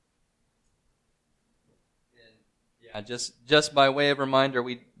Yeah, just by way of reminder,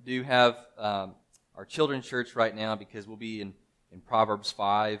 we do have our children's church right now because we'll be in Proverbs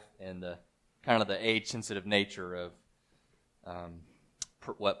 5 and the kind of the age-sensitive nature of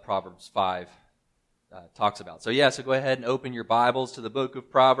what Proverbs 5 talks about. So go ahead and open your Bibles to the book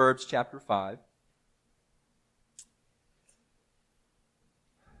of Proverbs, chapter 5.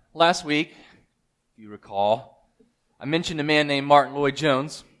 Last week, if you recall, I mentioned a man named Martin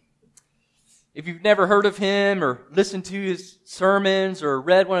Lloyd-Jones. If you've never heard of him or listened to his sermons or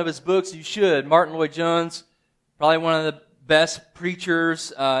read one of his books, you should. Martin Lloyd-Jones, probably one of the best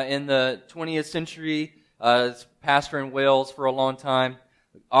preachers in the 20th century. Pastor in Wales for a long time.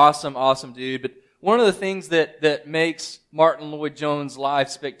 Awesome dude. But one of the things that makes Martin Lloyd-Jones' life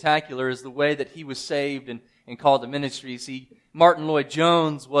spectacular is the way that he was saved and called to ministry. See, Martin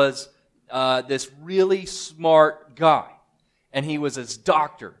Lloyd-Jones was this really smart guy. And he was his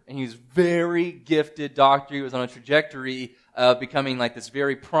doctor. And he was a very gifted doctor. He was on a trajectory of becoming like this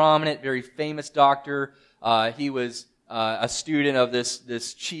very prominent, very famous doctor. He was a student of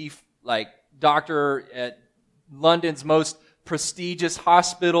this chief doctor at London's most prestigious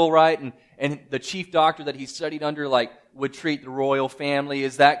hospital, right? And the chief doctor that he studied under would treat the royal family,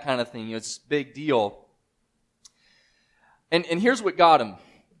 is that kind of thing. It's a big deal. And here's what got him.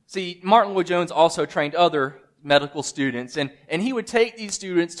 See, Martin Lloyd-Jones also trained other medical students, and he would take these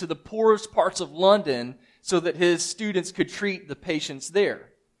students to the poorest parts of London so that his students could treat the patients there.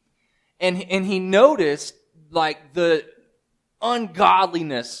 And he noticed the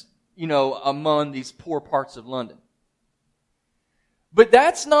ungodliness, among these poor parts of London. But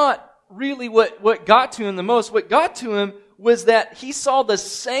that's not really what got to him the most. What got to him was that he saw the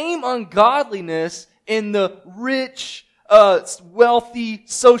same ungodliness in the rich, wealthy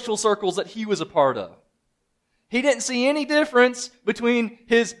social circles that he was a part of. He didn't see any difference between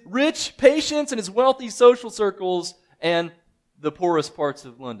his rich patients and his wealthy social circles and the poorest parts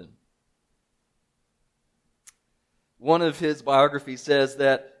of London. One of his biographies says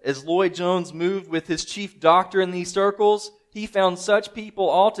that as Lloyd-Jones moved with his chief doctor in these circles, he found such people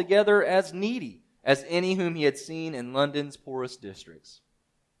altogether as needy as any whom he had seen in London's poorest districts.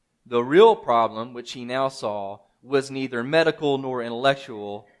 The real problem, which he now saw, was neither medical nor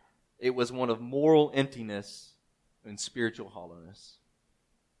intellectual. It was one of moral emptiness and spiritual hollowness.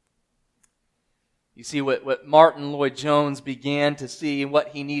 You see, what Martin Lloyd-Jones began to see and what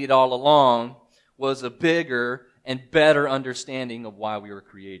he needed all along was a bigger and better understanding of why we were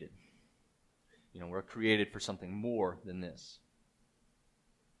created. We're created for something more than this.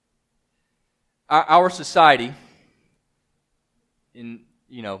 Our society,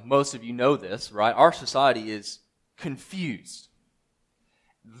 most of you know this, right? Our society is confused.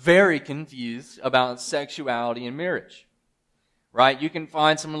 Very confused about sexuality and marriage. Right? You can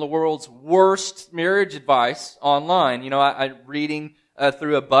find some of the world's worst marriage advice online. I'm reading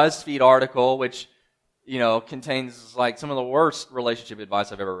through a BuzzFeed article, which, contains some of the worst relationship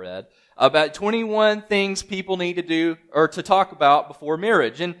advice I've ever read, about 21 things people need to do or to talk about before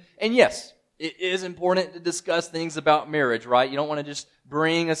marriage. And yes, it is important to discuss things about marriage, right? You don't want to just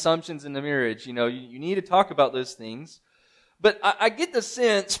bring assumptions into marriage. You need to talk about those things. But I get the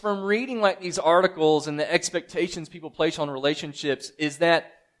sense from reading these articles and the expectations people place on relationships is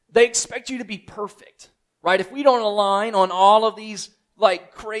that they expect you to be perfect, right? If we don't align on all of these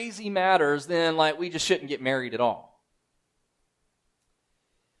crazy matters, then we just shouldn't get married at all.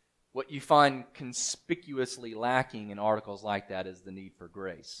 What you find conspicuously lacking in articles like that is the need for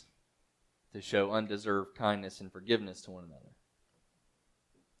grace, to show undeserved kindness and forgiveness to one another.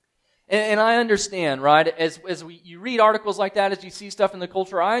 And I understand, right, as you read articles like that, as you see stuff in the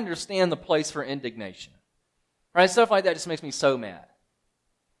culture, I understand the place for indignation. Right? Stuff like that just makes me so mad.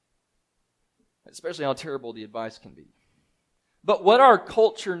 Especially how terrible the advice can be. But what our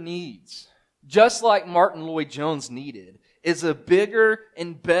culture needs, just like Martin Lloyd-Jones needed, is a bigger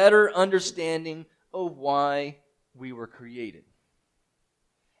and better understanding of why we were created.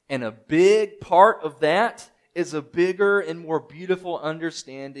 And a big part of that is a bigger and more beautiful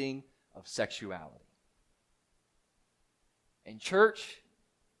understanding of sexuality. And church,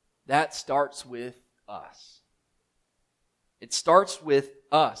 that starts with us. It starts with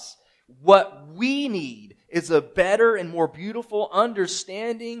us. What we need is a better and more beautiful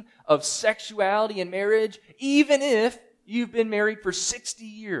understanding of sexuality and marriage, even if you've been married for 60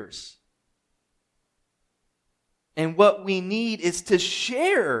 years. And what we need is to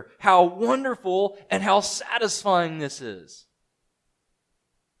share how wonderful and how satisfying this is.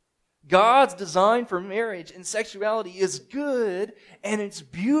 God's design for marriage and sexuality is good, and it's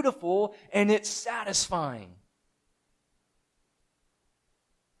beautiful, and it's satisfying.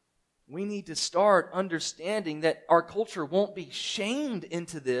 we need to start understanding that our culture won't be shamed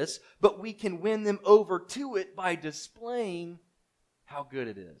into this, but we can win them over to it by displaying how good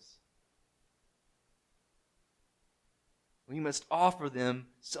it is. We must offer them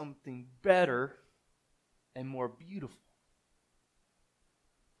something better and more beautiful.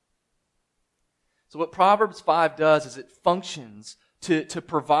 So what Proverbs 5 does is it functions to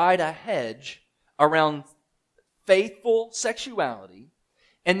provide a hedge around faithful sexuality,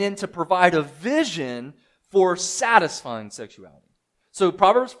 and then to provide a vision for satisfying sexuality. So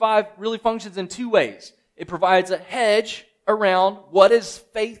Proverbs 5 really functions in two ways. It provides a hedge around what is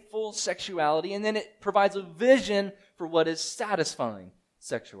faithful sexuality, and then it provides a vision for what is satisfying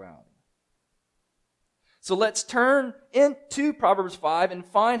sexuality. So let's turn into Proverbs 5 and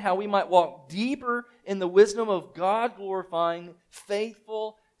find how we might walk deeper in the wisdom of God-glorifying,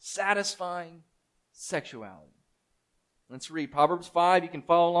 faithful, satisfying sexuality. Let's read Proverbs 5. You can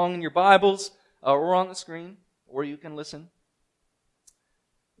follow along in your Bibles or on the screen, or you can listen.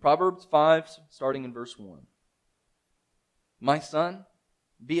 Proverbs 5, starting in verse 1. My son,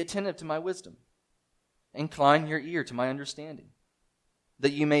 be attentive to my wisdom. Incline your ear to my understanding,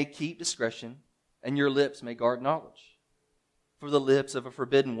 that you may keep discretion, and your lips may guard knowledge. For the lips of a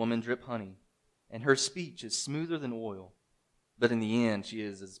forbidden woman drip honey, and her speech is smoother than oil. But in the end she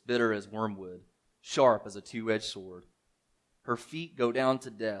is as bitter as wormwood, sharp as a two-edged sword. Her feet go down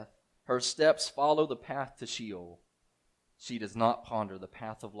to death. Her steps follow the path to Sheol. She does not ponder the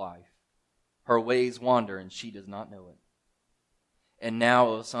path of life. Her ways wander, and she does not know it. And now,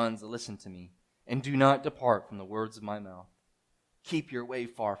 O sons, listen to me, and do not depart from the words of my mouth. Keep your way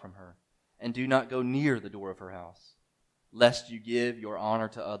far from her, and do not go near the door of her house, lest you give your honor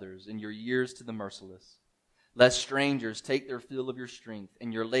to others and your years to the merciless, lest strangers take their fill of your strength,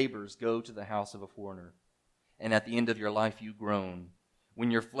 and your labors go to the house of a foreigner. And at the end of your life you groan,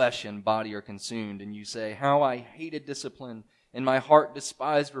 when your flesh and body are consumed, and you say, how I hated discipline, and my heart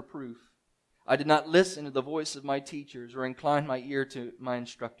despised reproof. I did not listen to the voice of my teachers, or incline my ear to my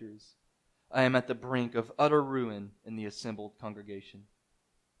instructors. I am at the brink of utter ruin in the assembled congregation.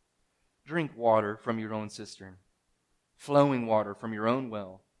 Drink water from your own cistern, flowing water from your own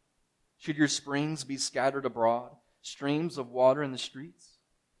well. Should your springs be scattered abroad, streams of water in the streets?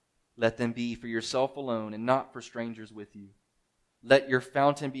 Let them be for yourself alone, and not for strangers with you. Let your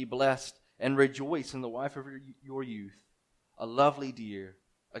fountain be blessed, and rejoice in the wife of your youth, a lovely deer,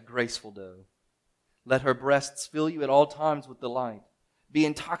 a graceful doe. Let her breasts fill you at all times with delight. Be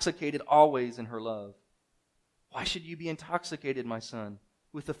intoxicated always in her love. Why should you be intoxicated, my son,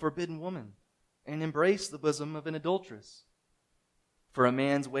 with a forbidden woman, and embrace the bosom of an adulteress? For a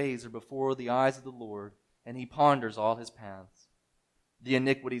man's ways are before the eyes of the Lord, and he ponders all his paths. The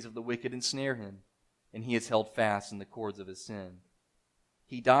iniquities of the wicked ensnare him, and he is held fast in the cords of his sin.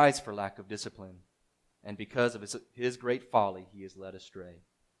 He dies for lack of discipline, and because of his great folly he is led astray.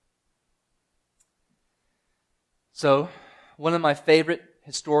 So, one of my favorite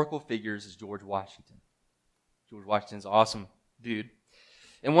historical figures is George Washington. George Washington's an awesome dude.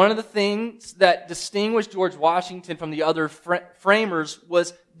 And one of the things that distinguished George Washington from the other framers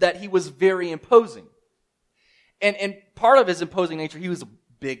was that he was very imposing. And part of his imposing nature, he was a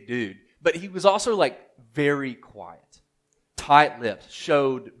big dude, but he was also like very quiet, tight-lipped,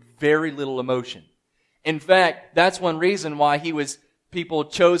 showed very little emotion. In fact, that's one reason why people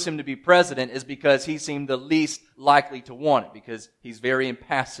chose him to be president, is because he seemed the least likely to want it, because he's very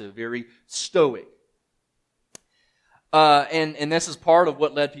impassive, very stoic. And this is part of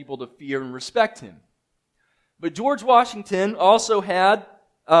what led people to fear and respect him. But George Washington also had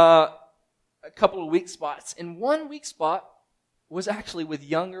a couple of weak spots, and one weak spot was actually with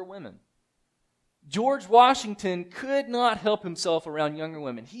younger women. George Washington could not help himself around younger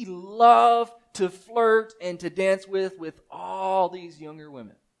women. He loved to flirt and to dance with all these younger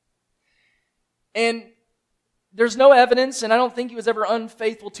women. And there's no evidence, and I don't think he was ever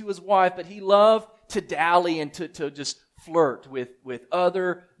unfaithful to his wife, but he loved to dally and to just flirt with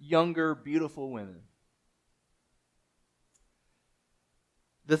other younger, beautiful women.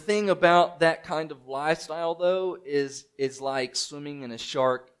 The thing about that kind of lifestyle, though, is like swimming in a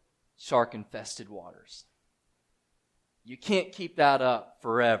shark-infested waters. You can't keep that up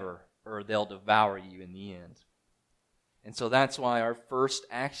forever, or they'll devour you in the end. And so that's why our first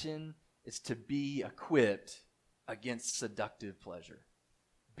action is to be equipped against seductive pleasure.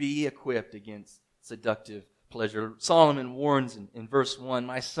 Be equipped against seductive pleasure. Solomon warns in verse 1,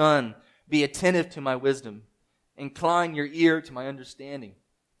 my son, be attentive to my wisdom. Incline your ear to my understanding,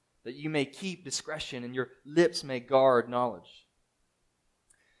 that you may keep discretion and your lips may guard knowledge.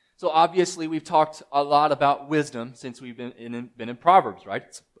 So obviously we've talked a lot about wisdom since we've been in Proverbs, right?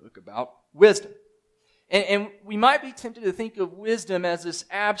 It's book about wisdom. And we might be tempted to think of wisdom as this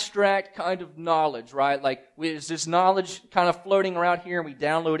abstract kind of knowledge, right? Like there's this knowledge kind of floating around here and we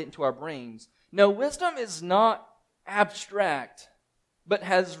download it into our brains. No, wisdom is not abstract, but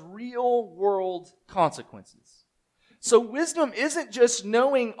has real world consequences. So wisdom isn't just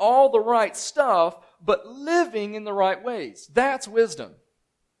knowing all the right stuff, but living in the right ways. That's wisdom.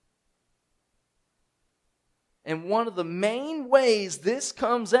 And one of the main ways this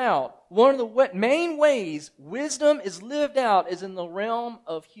comes out, one of the main ways wisdom is lived out is in the realm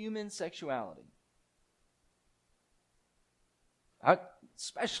of human sexuality.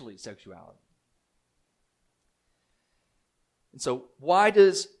 Especially sexuality. And so why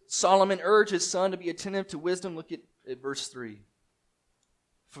does Solomon urge his son to be attentive to wisdom? Look at verse 3.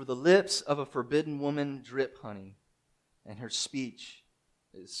 For the lips of a forbidden woman drip honey, and her speech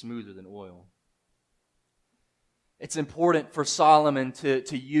is smoother than oil. It's important for Solomon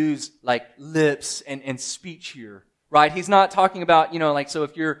to use like lips and speech here, right? He's not talking about, so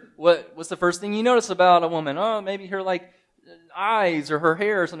if what's the first thing you notice about a woman? Oh, maybe her like eyes or her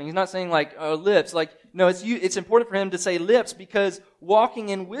hair or something. He's not saying like lips. Like, no, it's important for him to say lips because walking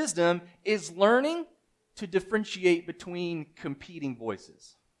in wisdom is learning to differentiate between competing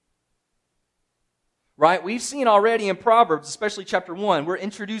voices. Right? We've seen already in Proverbs, especially chapter 1, we're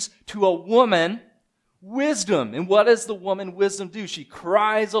introduced to a woman, wisdom. And what does the woman wisdom do? She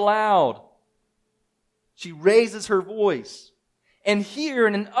cries aloud. She raises her voice. And here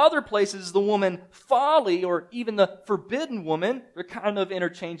and in other places, the woman folly or even the forbidden woman, they're kind of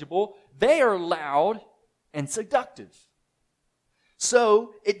interchangeable. They are loud and seductive.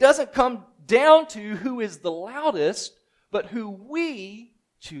 So it doesn't come down to who is the loudest, but who we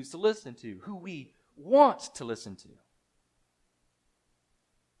choose to listen to, who we want to listen to.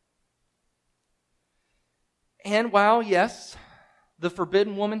 And while, yes, the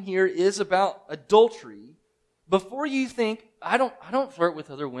forbidden woman here is about adultery, before you think, I don't flirt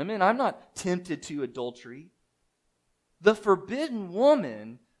with other women, I'm not tempted to adultery, the forbidden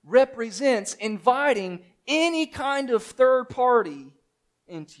woman represents inviting any kind of third party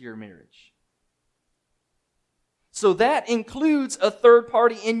into your marriage. So that includes a third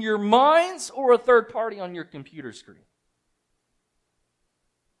party in your minds or a third party on your computer screen.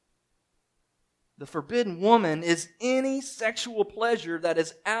 The forbidden woman is any sexual pleasure that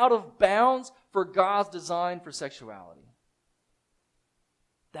is out of bounds for God's design for sexuality.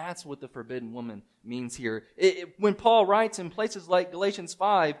 That's what the forbidden woman means here. When Paul writes in places like Galatians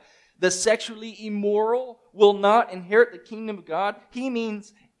 5, the sexually immoral will not inherit the kingdom of God, he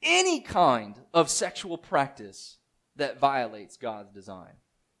means any kind of sexual practice that violates God's design.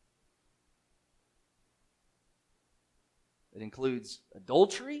 It includes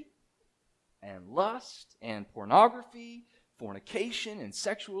adultery and lust and pornography, fornication and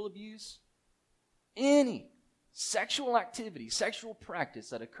sexual abuse. Any sexual activity, sexual practice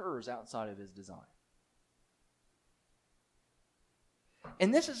that occurs outside of his design.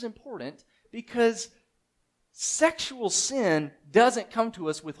 And this is important because sexual sin doesn't come to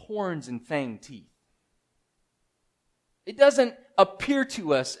us with horns and fanged teeth. It doesn't appear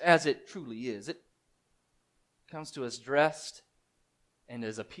to us as it truly is. It comes to us dressed and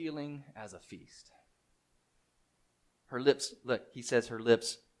as appealing as a feast. Her lips, look, he says her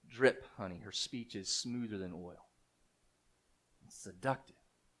lips drip honey. Her speech is smoother than oil. It's seductive.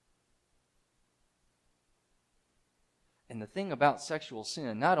 And the thing about sexual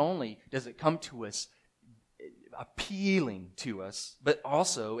sin, not only does it come to us appealing to us, but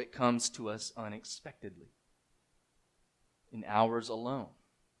also it comes to us unexpectedly. In hours alone.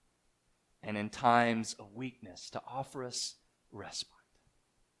 And in times of weakness to offer us respite.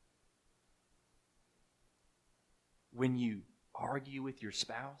 When you argue with your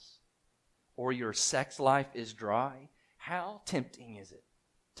spouse or your sex life is dry, how tempting is it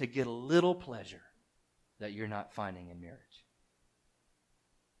to get a little pleasure that you're not finding in marriage?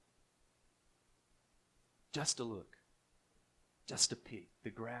 Just a look. Just a peek. The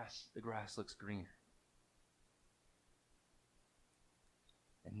grass looks greener.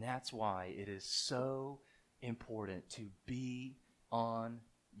 And that's why it is so important to be on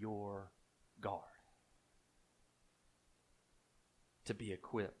your guard. To be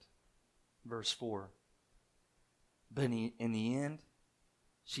equipped. Verse 4. But in the end,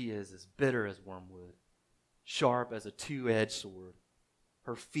 she is as bitter as wormwood, sharp as a two-edged sword.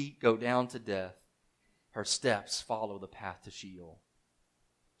 Her feet go down to death. Her steps follow the path to Sheol.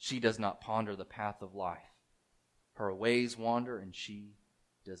 She does not ponder the path of life. Her ways wander, and she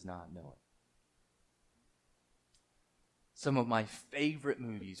does not know it. Some of my favorite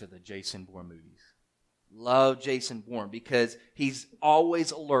movies are the Jason Bourne movies. Love Jason Bourne because he's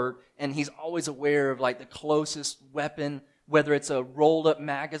always alert and he's always aware of like the closest weapon, whether it's a rolled up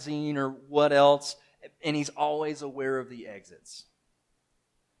magazine or what else, and he's always aware of the exits.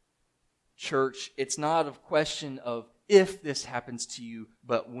 Church, it's not a question of if this happens to you,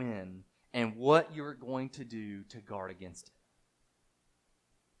 but when, and what you're going to do to guard against it.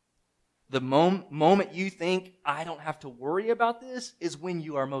 The moment you think, I don't have to worry about this, is when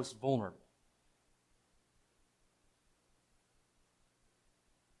you are most vulnerable.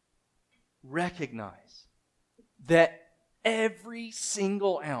 Recognize that every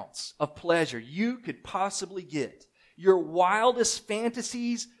single ounce of pleasure you could possibly get, your wildest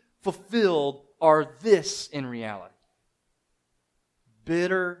fantasies fulfilled, are this in reality: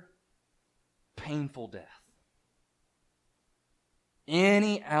 bitter, painful death.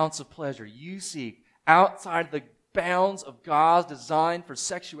 Any ounce of pleasure you seek outside the bounds of God's design for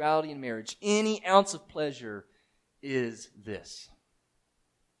sexuality and marriage, any ounce of pleasure is this: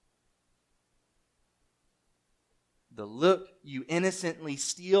 the look you innocently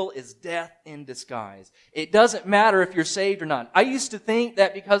steal is death in disguise. It doesn't matter if you're saved or not. I used to think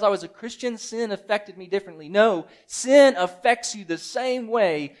that because I was a Christian, sin affected me differently. No, sin affects you the same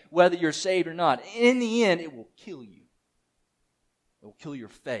way whether you're saved or not. In the end, it will kill you. It will kill your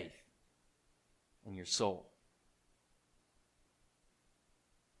faith and your soul.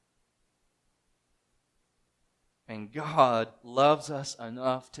 And God loves us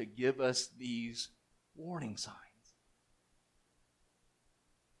enough to give us these warning signs.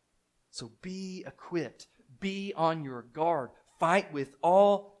 So be equipped. Be on your guard. Fight with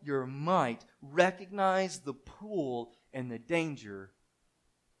all your might. Recognize the pull and the danger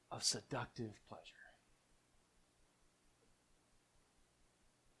of seductive pleasure.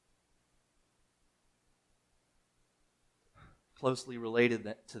 Closely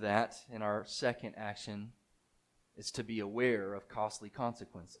related to that, in our second action, is to be aware of costly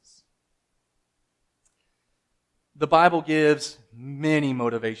consequences. The Bible gives many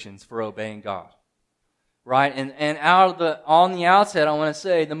motivations for obeying God, right? And on the outset, I want to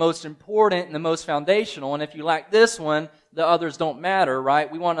say the most important and the most foundational, and if you lack this one, the others don't matter,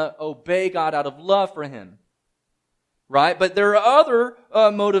 right? We want to obey God out of love for Him, right? But there are other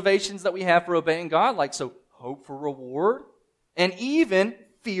motivations that we have for obeying God, like hope for reward and even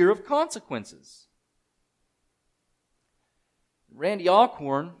fear of consequences. Randy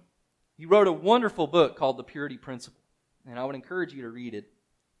Alcorn, he wrote a wonderful book called The Purity Principle, and I would encourage you to read it.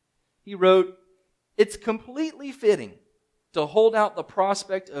 He wrote, "It's completely fitting to hold out the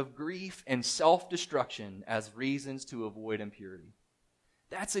prospect of grief and self-destruction as reasons to avoid impurity."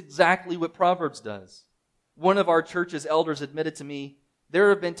 That's exactly what Proverbs does. One of our church's elders admitted to me, "There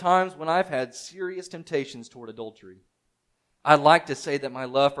have been times when I've had serious temptations toward adultery. I'd like to say that my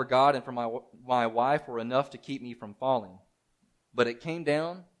love for God and for my wife were enough to keep me from falling, but it came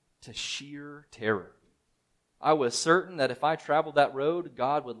down to sheer terror. I was certain that if I traveled that road,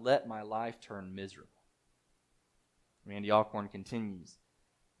 God would let my life turn miserable." Randy Alcorn continues,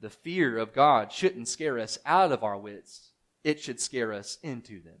 "The fear of God shouldn't scare us out of our wits. It should scare us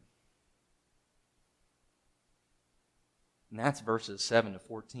into them." And that's verses 7 to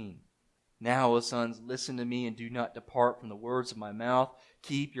 14. "Now, O sons, listen to me and do not depart from the words of my mouth.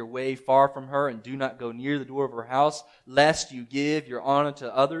 Keep your way far from her and do not go near the door of her house, lest you give your honor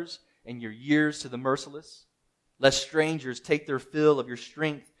to others and your years to the merciless. Lest strangers take their fill of your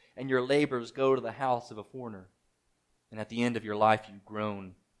strength and your labors go to the house of a foreigner. And at the end of your life you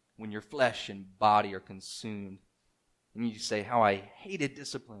groan when your flesh and body are consumed. And you say, 'How I hated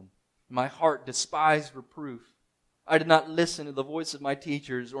discipline. My heart despised reproof. I did not listen to the voice of my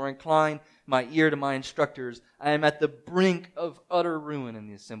teachers or incline my ear to my instructors. I am at the brink of utter ruin in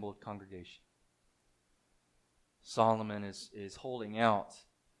the assembled congregation.'" Solomon is holding out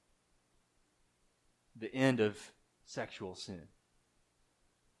the end of sexual sin.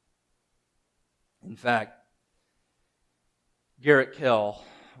 In fact, Garrett Kell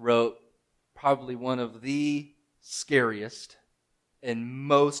wrote probably one of the scariest and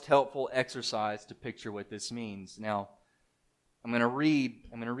most helpful exercise to picture what this means. Now, I'm going to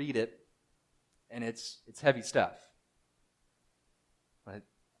read it, and it's heavy stuff. But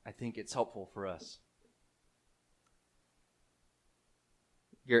I think it's helpful for us.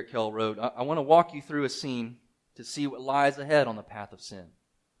 Garrett Kell wrote, "I want to walk you through a scene to see what lies ahead on the path of sin.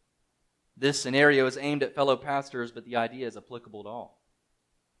 This scenario is aimed at fellow pastors, but the idea is applicable to all.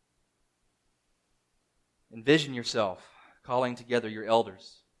 Envision yourself calling together your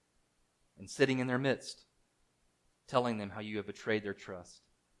elders and sitting in their midst, telling them how you have betrayed their trust.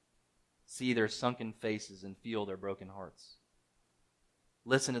 See their sunken faces and feel their broken hearts.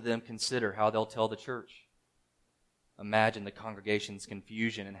 Listen to them consider how they'll tell the church. Imagine the congregation's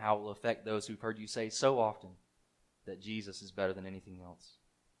confusion and how it will affect those who've heard you say so often that Jesus is better than anything else.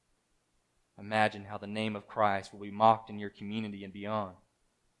 Imagine how the name of Christ will be mocked in your community and beyond.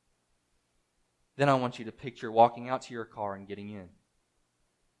 Then I want you to picture walking out to your car and getting in.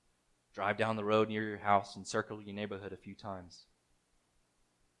 Drive down the road near your house and circle your neighborhood a few times.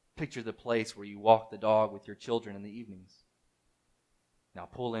 Picture the place where you walk the dog with your children in the evenings. Now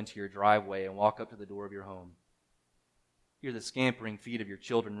pull into your driveway and walk up to the door of your home. Hear the scampering feet of your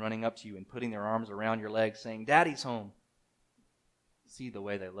children running up to you and putting their arms around your legs saying, "Daddy's home." See the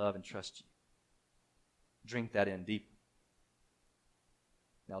way they love and trust you. Drink that in deeply.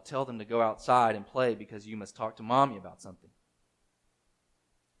 Now tell them to go outside and play because you must talk to Mommy about something.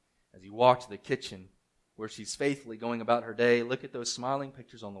 As you walk to the kitchen where she's faithfully going about her day, look at those smiling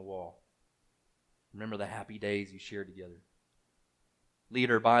pictures on the wall. Remember the happy days you shared together. Lead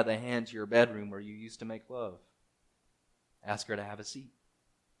her by the hand to your bedroom where you used to make love. Ask her to have a seat.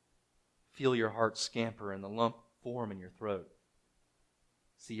 Feel your heart scamper and the lump form in your throat.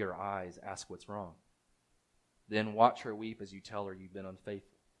 See her eyes, ask what's wrong. Then watch her weep as you tell her you've been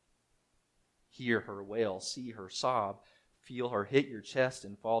unfaithful. Hear her wail, see her sob, feel her hit your chest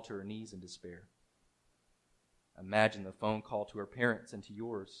and fall to her knees in despair. Imagine the phone call to her parents and to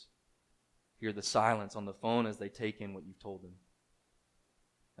yours. Hear the silence on the phone as they take in what you've told them.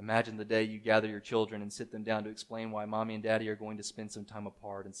 Imagine the day you gather your children and sit them down to explain why Mommy and Daddy are going to spend some time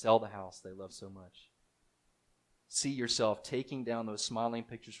apart and sell the house they love so much. See yourself taking down those smiling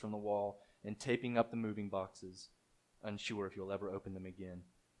pictures from the wall and taping up the moving boxes, unsure if you'll ever open them again.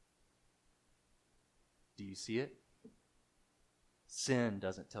 Do you see it? Sin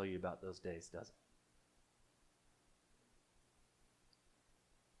doesn't tell you about those days, does it?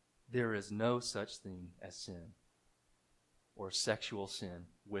 There is no such thing as sin or sexual sin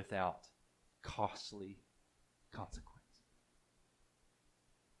without costly consequence.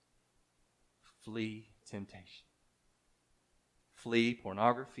 Flee temptation. Flee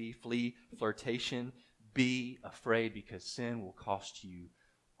pornography. Flee flirtation. Be afraid because sin will cost you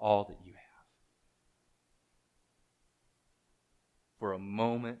all that you have. For a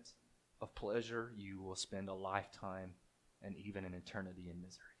moment of pleasure, you will spend a lifetime and even an eternity in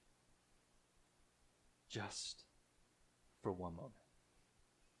misery. Just for one moment.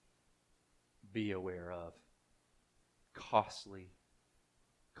 Be aware of costly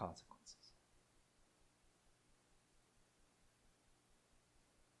consequences.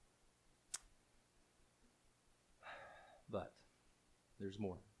 But there's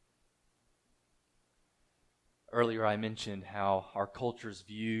more. Earlier I mentioned how our culture's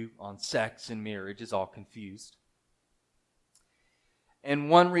view on sex and marriage is all confused. And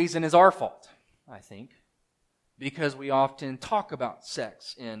one reason is our fault, I think, because we often talk about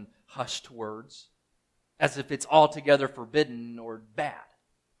sex in hushed words as if it's altogether forbidden or bad.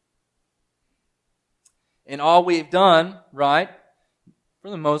 And all we've done, right, for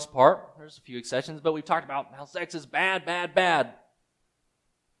the most part, there's a few exceptions, but we've talked about how sex is bad, bad, bad.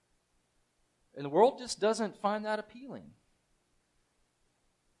 And the world just doesn't find that appealing.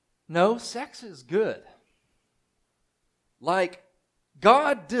 No, sex is good. Like,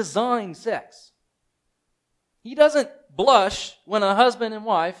 God designed sex. He doesn't blush when a husband and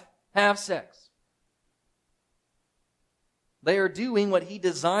wife have sex. They are doing what He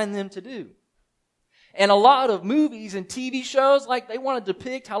designed them to do. And a lot of movies and TV shows, like, they want to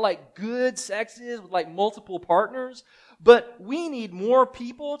depict how, like, good sex is with, like, multiple partners. But we need more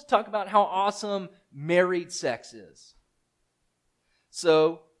people to talk about how awesome married sex is.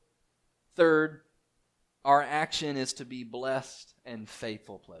 So, third, our action is to be blessed and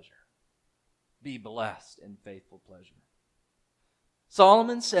faithful pleasure. Be blessed and faithful pleasure.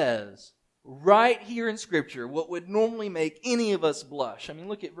 Solomon says, right here in Scripture, what would normally make any of us blush. I mean,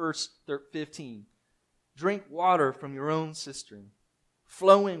 look at verse 15. Drink water from your own cistern,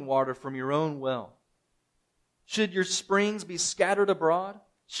 flowing water from your own well. Should your springs be scattered abroad,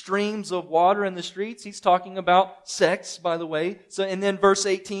 streams of water in the streets? He's talking about sex, by the way. So, and then verse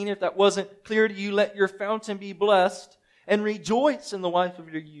 18, if that wasn't clear to you, let your fountain be blessed and rejoice in the wife of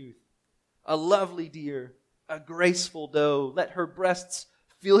your youth. A lovely deer, a graceful doe. Let her breasts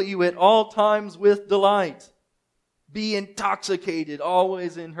fill you at all times with delight. Be intoxicated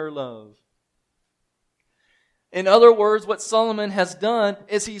always in her love. In other words, what Solomon has done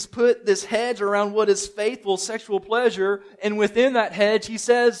is he's put this hedge around what is faithful sexual pleasure, and within that hedge he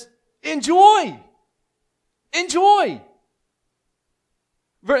says, enjoy! Enjoy!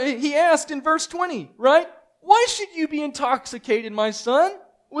 He asked in verse 20, right? Why should you be intoxicated, my son,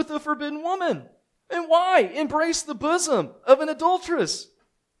 with a forbidden woman? And why embrace the bosom of an adulteress?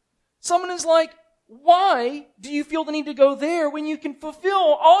 Someone is like, why do you feel the need to go there when you can fulfill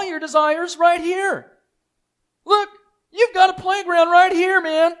all your desires right here? Look, you've got a playground right here,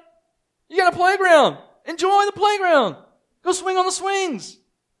 man. You got a playground. Enjoy the playground. Go swing on the swings.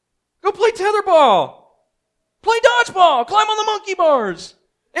 Go play tetherball. Play dodgeball. Climb on the monkey bars.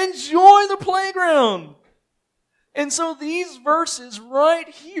 Enjoy the playground. And so these verses right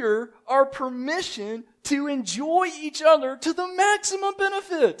here are permission to enjoy each other to the maximum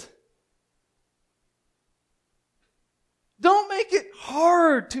benefit. Don't make it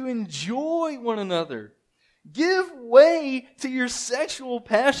hard to enjoy one another. Give way to your sexual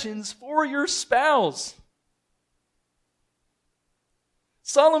passions for your spouse.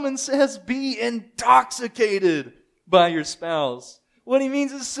 Solomon says, be intoxicated by your spouse. What he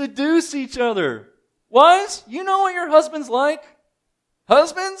means is seduce each other. Wives, you know what your husband's like.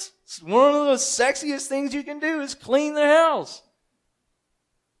 Husbands, one of the sexiest things you can do is clean the house.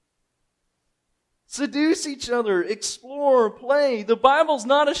 Seduce each other, explore, play. The Bible's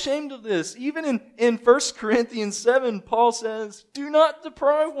not ashamed of this. Even in 1 Corinthians 7, Paul says, do not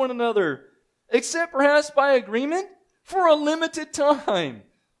deprive one another, except perhaps by agreement for a limited time.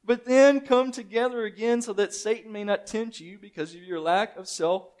 But then come together again so that Satan may not tempt you because of your lack of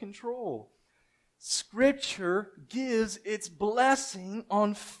self-control. Scripture gives its blessing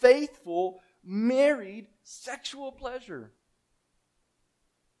on faithful, married sexual pleasure.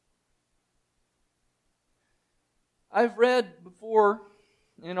 I've read before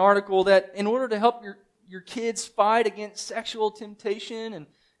in an article that in order to help your kids fight against sexual temptation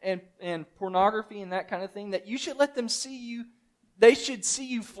and pornography and that kind of thing, that you should let them see you, they should see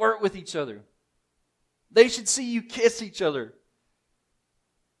you flirt with each other. They should see you kiss each other.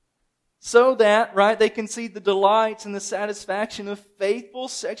 So that, right, they can see the delights and the satisfaction of faithful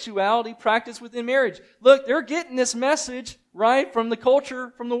sexuality practiced within marriage. Look, they're getting this message, right, from the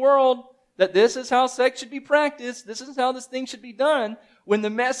culture, from the world, that this is how sex should be practiced, this is how this thing should be done, when the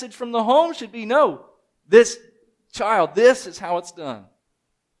message from the home should be, no, this child, this is how it's done.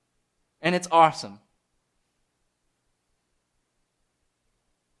 And it's awesome.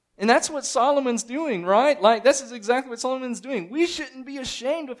 And that's what Solomon's doing, right? Like, this is exactly what Solomon's doing. We shouldn't be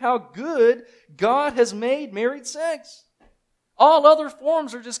ashamed of how good God has made married sex. All other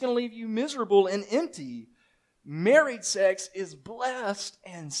forms are just going to leave you miserable and empty. Married sex is blessed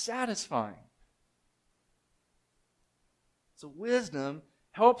and satisfying. So wisdom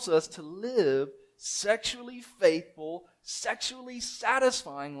helps us to live sexually faithful, sexually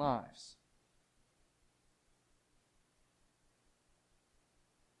satisfying lives.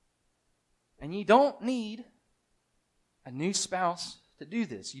 And you don't need a new spouse to do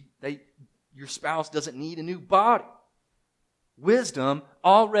this. Your spouse doesn't need a new body. Wisdom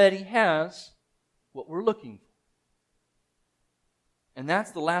already has what we're looking for. And that's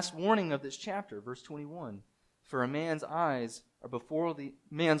the last warning of this chapter, verse 21. For a man's ways are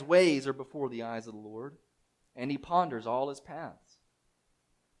before the eyes of the Lord, and he ponders all his paths.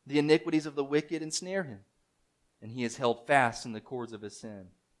 The iniquities of the wicked ensnare him, and he is held fast in the cords of his sin.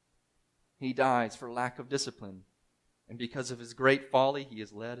 He dies for lack of discipline, and because of his great folly, he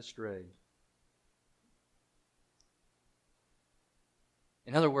is led astray.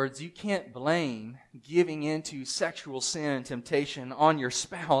 In other words, you can't blame giving into sexual sin and temptation on your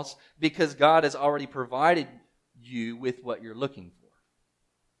spouse because God has already provided you with what you're looking for.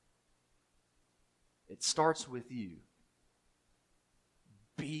 It starts with you.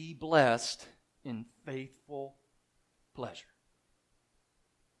 Be blessed in faithful pleasure.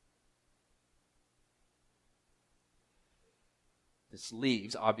 This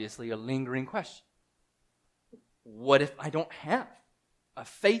leaves, obviously, a lingering question. What if I don't have a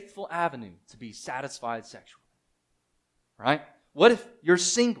faithful avenue to be satisfied sexually? Right? What if you're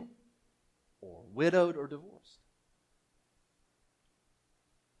single or widowed or divorced?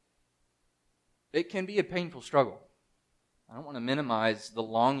 It can be a painful struggle. I don't want to minimize the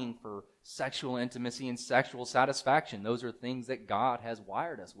longing for sexual intimacy and sexual satisfaction. Those are things that God has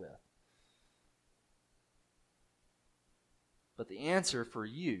wired us with. But the answer for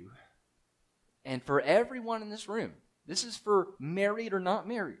you and for everyone in this room, this is for married or not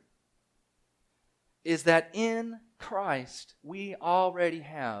married, is that in Christ we already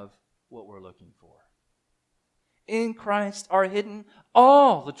have what we're looking for. In Christ are hidden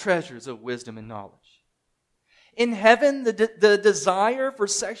all the treasures of wisdom and knowledge. In heaven, the desire for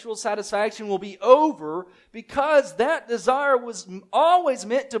sexual satisfaction will be over because that desire was always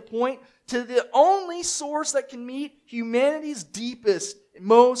meant to point to the only source that can meet humanity's deepest,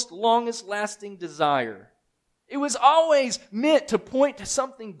 most longest lasting desire. It was always meant to point to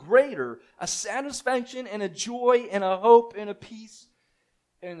something greater, a satisfaction and a joy and a hope and a peace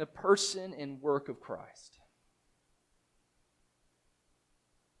in the person and work of Christ.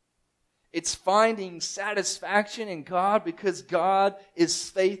 It's finding satisfaction in God because God is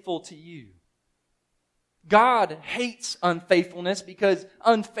faithful to you. God hates unfaithfulness because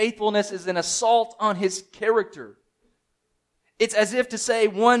unfaithfulness is an assault on His character. It's as if to say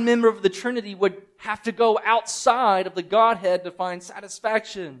one member of the Trinity would have to go outside of the Godhead to find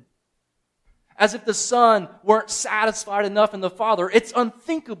satisfaction. As if the Son weren't satisfied enough in the Father. It's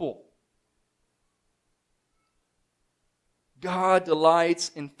unthinkable. God delights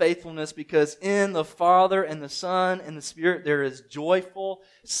in faithfulness because in the Father and the Son and the Spirit there is joyful,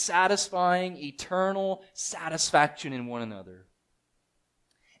 satisfying, eternal satisfaction in one another.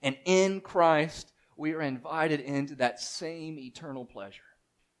 And in Christ we are invited into that same eternal pleasure.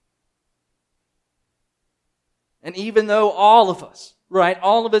 And even though all of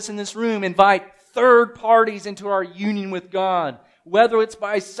us in this room invite third parties into our union with God, whether it's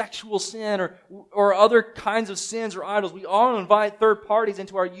by sexual sin or other kinds of sins or idols, we all invite third parties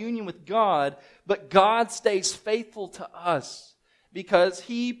into our union with God, but God stays faithful to us because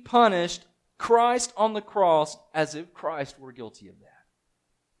He punished Christ on the cross as if Christ were guilty of that.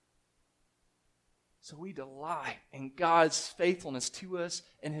 So we delight in God's faithfulness to us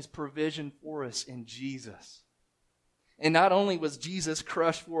and His provision for us in Jesus. And not only was Jesus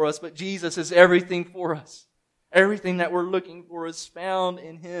crushed for us, but Jesus is everything for us. Everything that we're looking for is found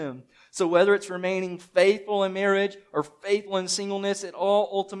in Him. So whether it's remaining faithful in marriage or faithful in singleness, it all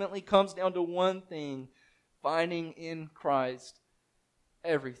ultimately comes down to one thing: finding in Christ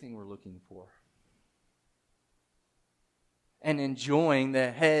everything we're looking for. And enjoying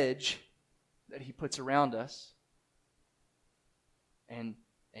the hedge that He puts around us. And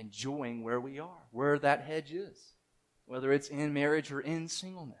enjoying where we are, where that hedge is. Whether it's in marriage or in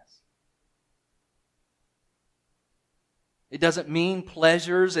singleness. It doesn't mean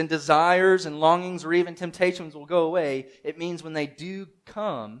pleasures and desires and longings or even temptations will go away. It means when they do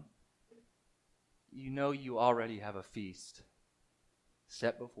come, you know you already have a feast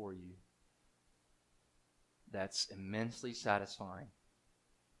set before you that's immensely satisfying,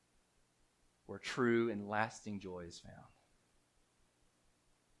 where true and lasting joy is found.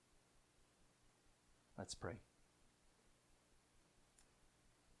 Let's pray.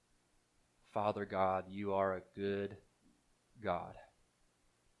 Father God, You are a good God.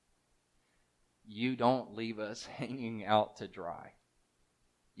 You don't leave us hanging out to dry.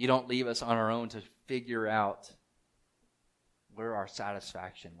 You don't leave us on our own to figure out where our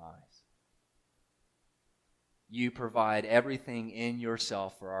satisfaction lies. You provide everything in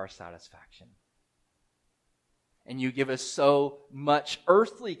Yourself for our satisfaction. And You give us so much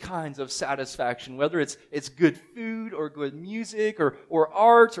earthly kinds of satisfaction, whether it's good food or good music or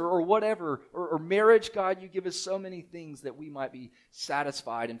art or whatever, or marriage. God, You give us so many things that we might be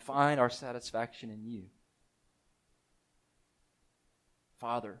satisfied and find our satisfaction in You.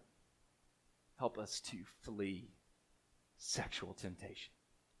 Father, help us to flee sexual temptation.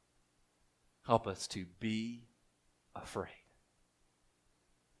 Help us to be afraid.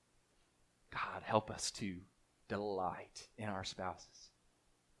 God, help us to delight in our spouses.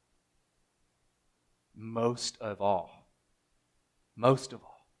 Most of all,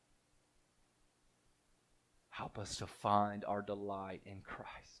 help us to find our delight in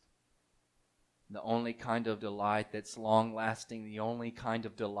Christ. The only kind of delight that's long-lasting, the only kind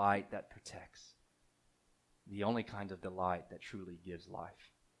of delight that protects, the only kind of delight that truly gives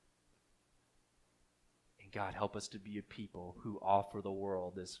life. And God, help us to be a people who offer the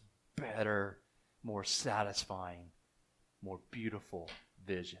world this better, more satisfying, more beautiful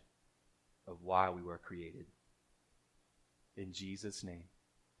vision of why we were created. In Jesus' name,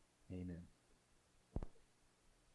 amen.